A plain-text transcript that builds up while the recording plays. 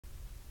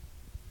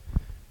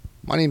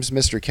My name is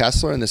Mr.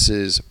 Kessler, and this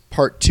is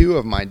part 2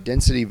 of my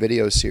density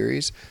video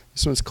series.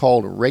 This one's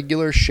called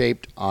Regular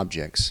Shaped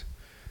Objects.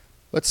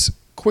 Let's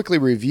quickly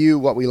review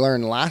what we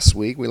learned last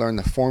week. We learned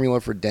the formula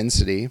for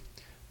density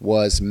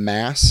was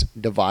mass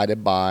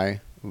divided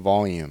by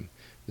volume.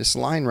 This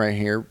line right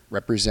here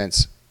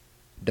represents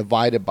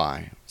divided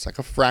by. It's like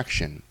a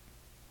fraction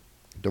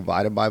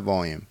divided by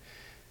volume.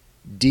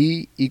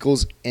 D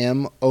equals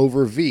m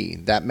over v.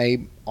 That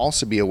may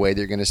also be a way that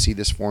you're going to see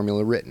this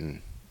formula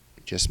written.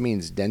 It just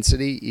means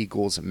density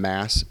equals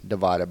mass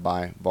divided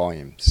by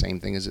volume. Same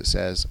thing as it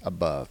says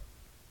above.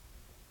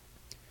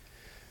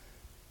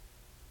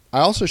 I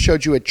also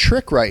showed you a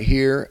trick right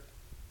here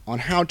on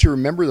how to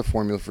remember the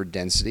formula for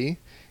density,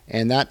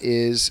 and that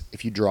is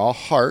if you draw a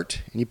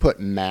heart and you put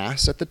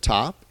mass at the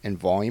top and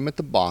volume at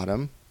the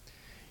bottom,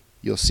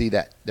 you'll see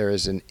that there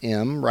is an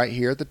M right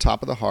here at the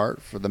top of the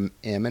heart for the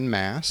M in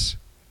mass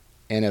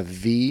and a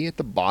V at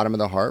the bottom of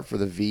the heart for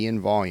the V in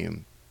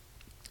volume.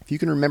 If you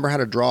can remember how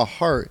to draw a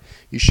heart,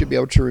 you should be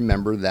able to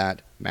remember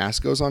that mass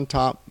goes on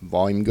top,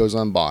 volume goes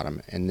on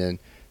bottom, and then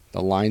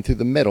the line through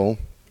the middle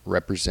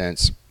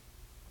represents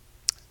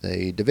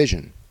the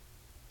division.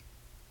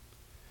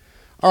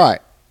 All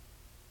right,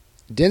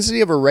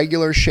 density of a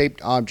regular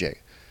shaped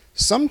object.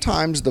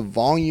 Sometimes the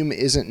volume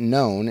isn't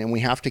known and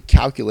we have to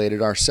calculate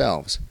it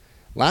ourselves.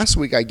 Last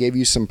week I gave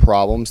you some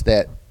problems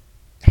that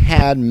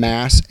had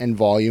mass and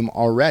volume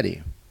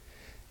already.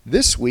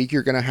 This week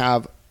you're going to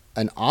have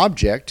an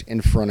object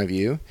in front of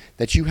you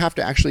that you have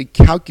to actually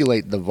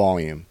calculate the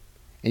volume,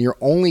 and you're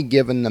only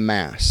given the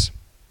mass.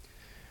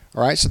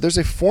 All right, so there's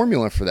a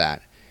formula for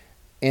that.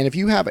 And if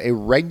you have a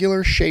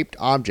regular shaped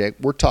object,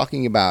 we're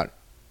talking about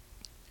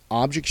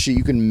objects that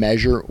you can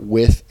measure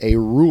with a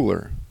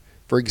ruler.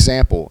 For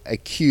example, a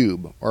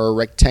cube or a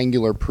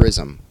rectangular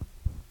prism.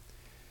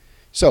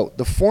 So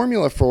the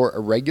formula for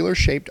a regular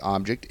shaped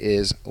object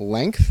is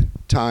length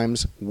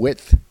times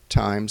width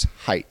times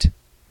height.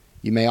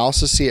 You may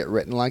also see it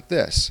written like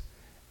this: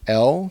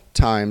 L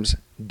times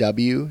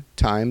W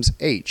times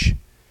H.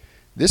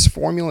 This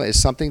formula is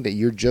something that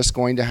you're just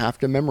going to have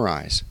to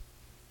memorize.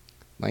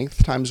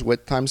 Length times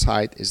width times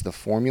height is the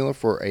formula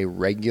for a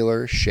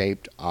regular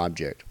shaped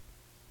object.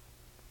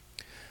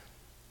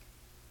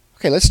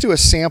 Okay, let's do a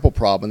sample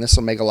problem. This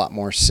will make a lot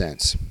more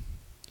sense.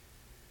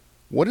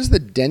 What is the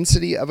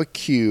density of a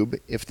cube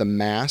if the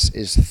mass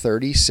is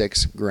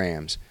 36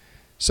 grams?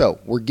 So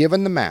we're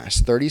given the mass,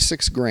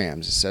 36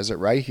 grams. It says it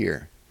right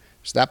here.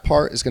 So that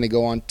part is going to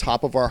go on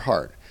top of our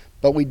heart.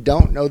 But we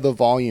don't know the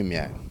volume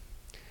yet.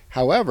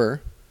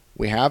 However,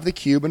 we have the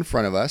cube in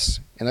front of us,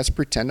 and let's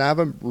pretend I have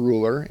a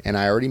ruler, and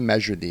I already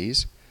measured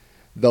these.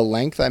 The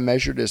length I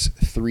measured is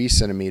 3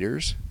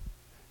 centimeters.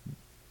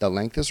 The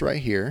length is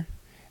right here.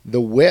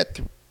 The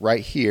width right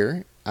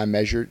here I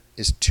measured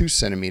is 2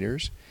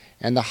 centimeters.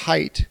 And the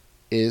height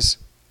is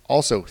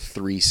also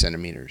 3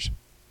 centimeters.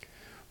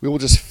 We will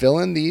just fill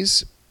in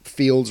these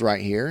fields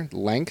right here.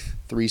 Length,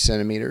 3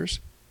 centimeters.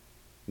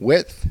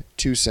 Width,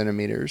 2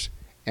 centimeters.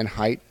 And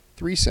height,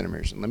 3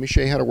 centimeters. And let me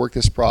show you how to work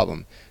this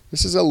problem.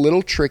 This is a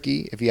little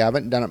tricky if you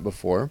haven't done it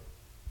before,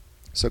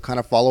 so kind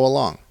of follow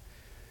along.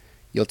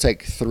 You'll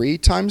take 3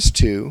 times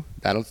 2,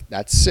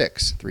 that's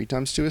 6. 3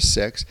 times 2 is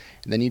 6.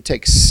 And then you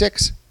take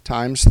 6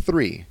 times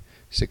 3.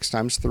 6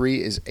 times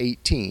 3 is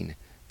 18.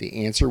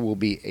 The answer will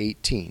be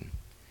 18.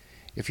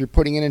 If you're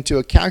putting it into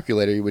a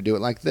calculator, you would do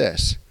it like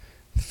this: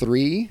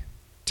 3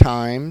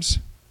 times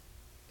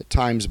the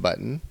times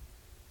button,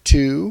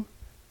 2,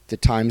 the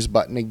times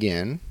button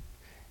again,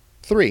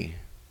 3.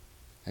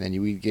 And then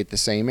you would get the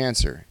same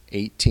answer,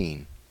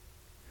 18.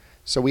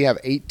 So we have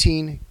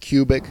 18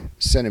 cubic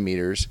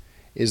centimeters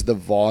is the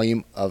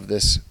volume of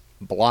this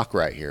block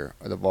right here,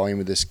 or the volume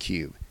of this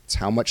cube. It's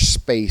how much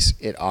space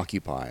it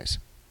occupies.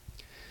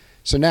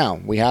 So now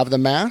we have the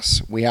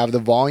mass, we have the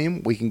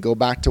volume. We can go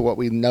back to what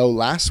we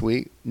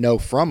know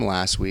from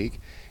last week,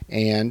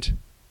 and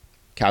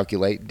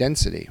calculate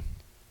density.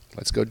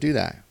 Let's go do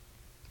that.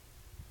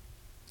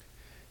 It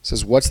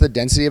says, what's the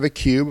density of a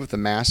cube if the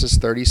mass is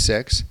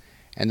 36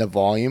 and the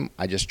volume,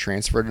 I just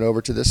transferred it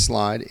over to this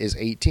slide, is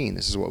 18.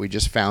 This is what we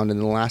just found in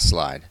the last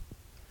slide.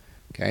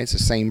 Okay, it's the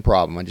same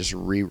problem. I just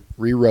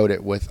rewrote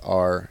it with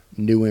our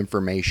new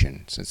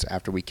information since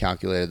after we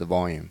calculated the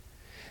volume.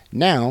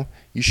 Now,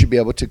 you should be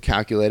able to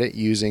calculate it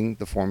using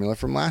the formula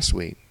from last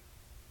week.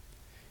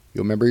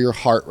 You'll remember your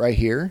heart right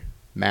here,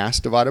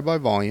 mass divided by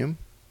volume.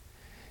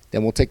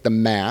 Then we'll take the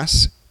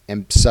mass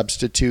and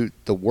substitute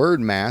the word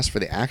mass for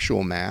the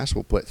actual mass.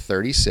 We'll put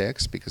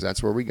 36 because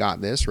that's where we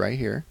got this right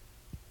here.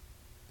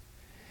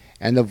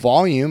 And the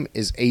volume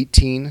is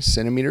 18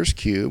 centimeters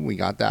cubed. We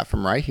got that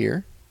from right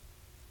here.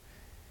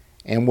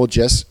 And we'll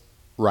just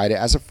write it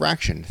as a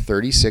fraction,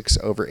 36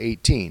 over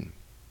 18.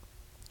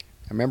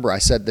 Remember, I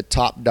said the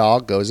top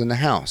dog goes in the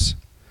house.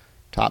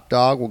 Top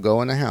dog will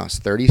go in the house.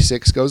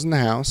 36 goes in the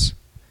house.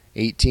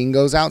 18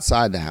 goes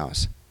outside the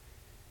house.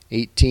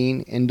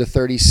 18 into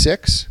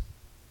 36,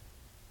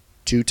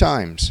 2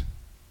 times.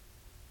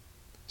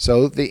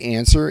 So the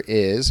answer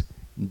is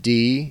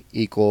D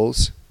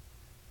equals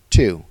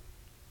 2.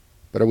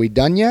 But are we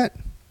done yet?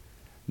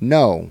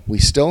 No, we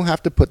still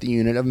have to put the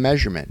unit of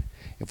measurement.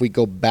 If we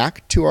go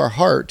back to our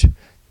heart,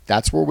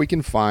 that's where we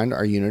can find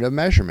our unit of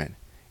measurement.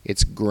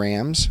 It's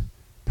grams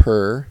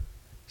per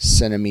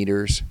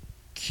centimeters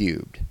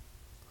cubed.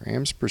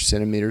 Grams per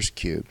centimeters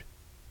cubed.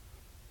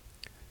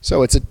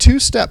 So it's a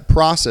two-step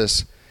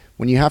process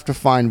when you have to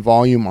find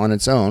volume on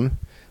its own,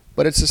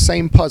 but it's the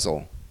same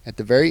puzzle. At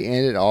the very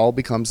end, it all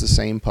becomes the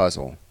same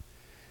puzzle.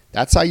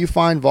 That's how you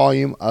find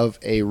volume of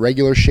a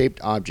regular shaped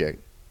object.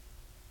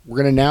 We're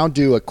going to now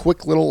do a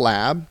quick little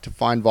lab to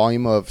find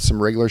volume of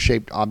some regular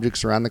shaped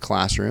objects around the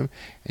classroom,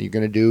 and you're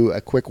going to do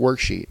a quick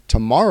worksheet.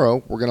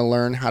 Tomorrow, we're going to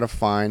learn how to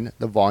find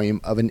the volume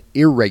of an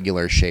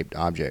irregular shaped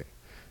object.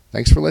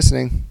 Thanks for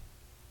listening.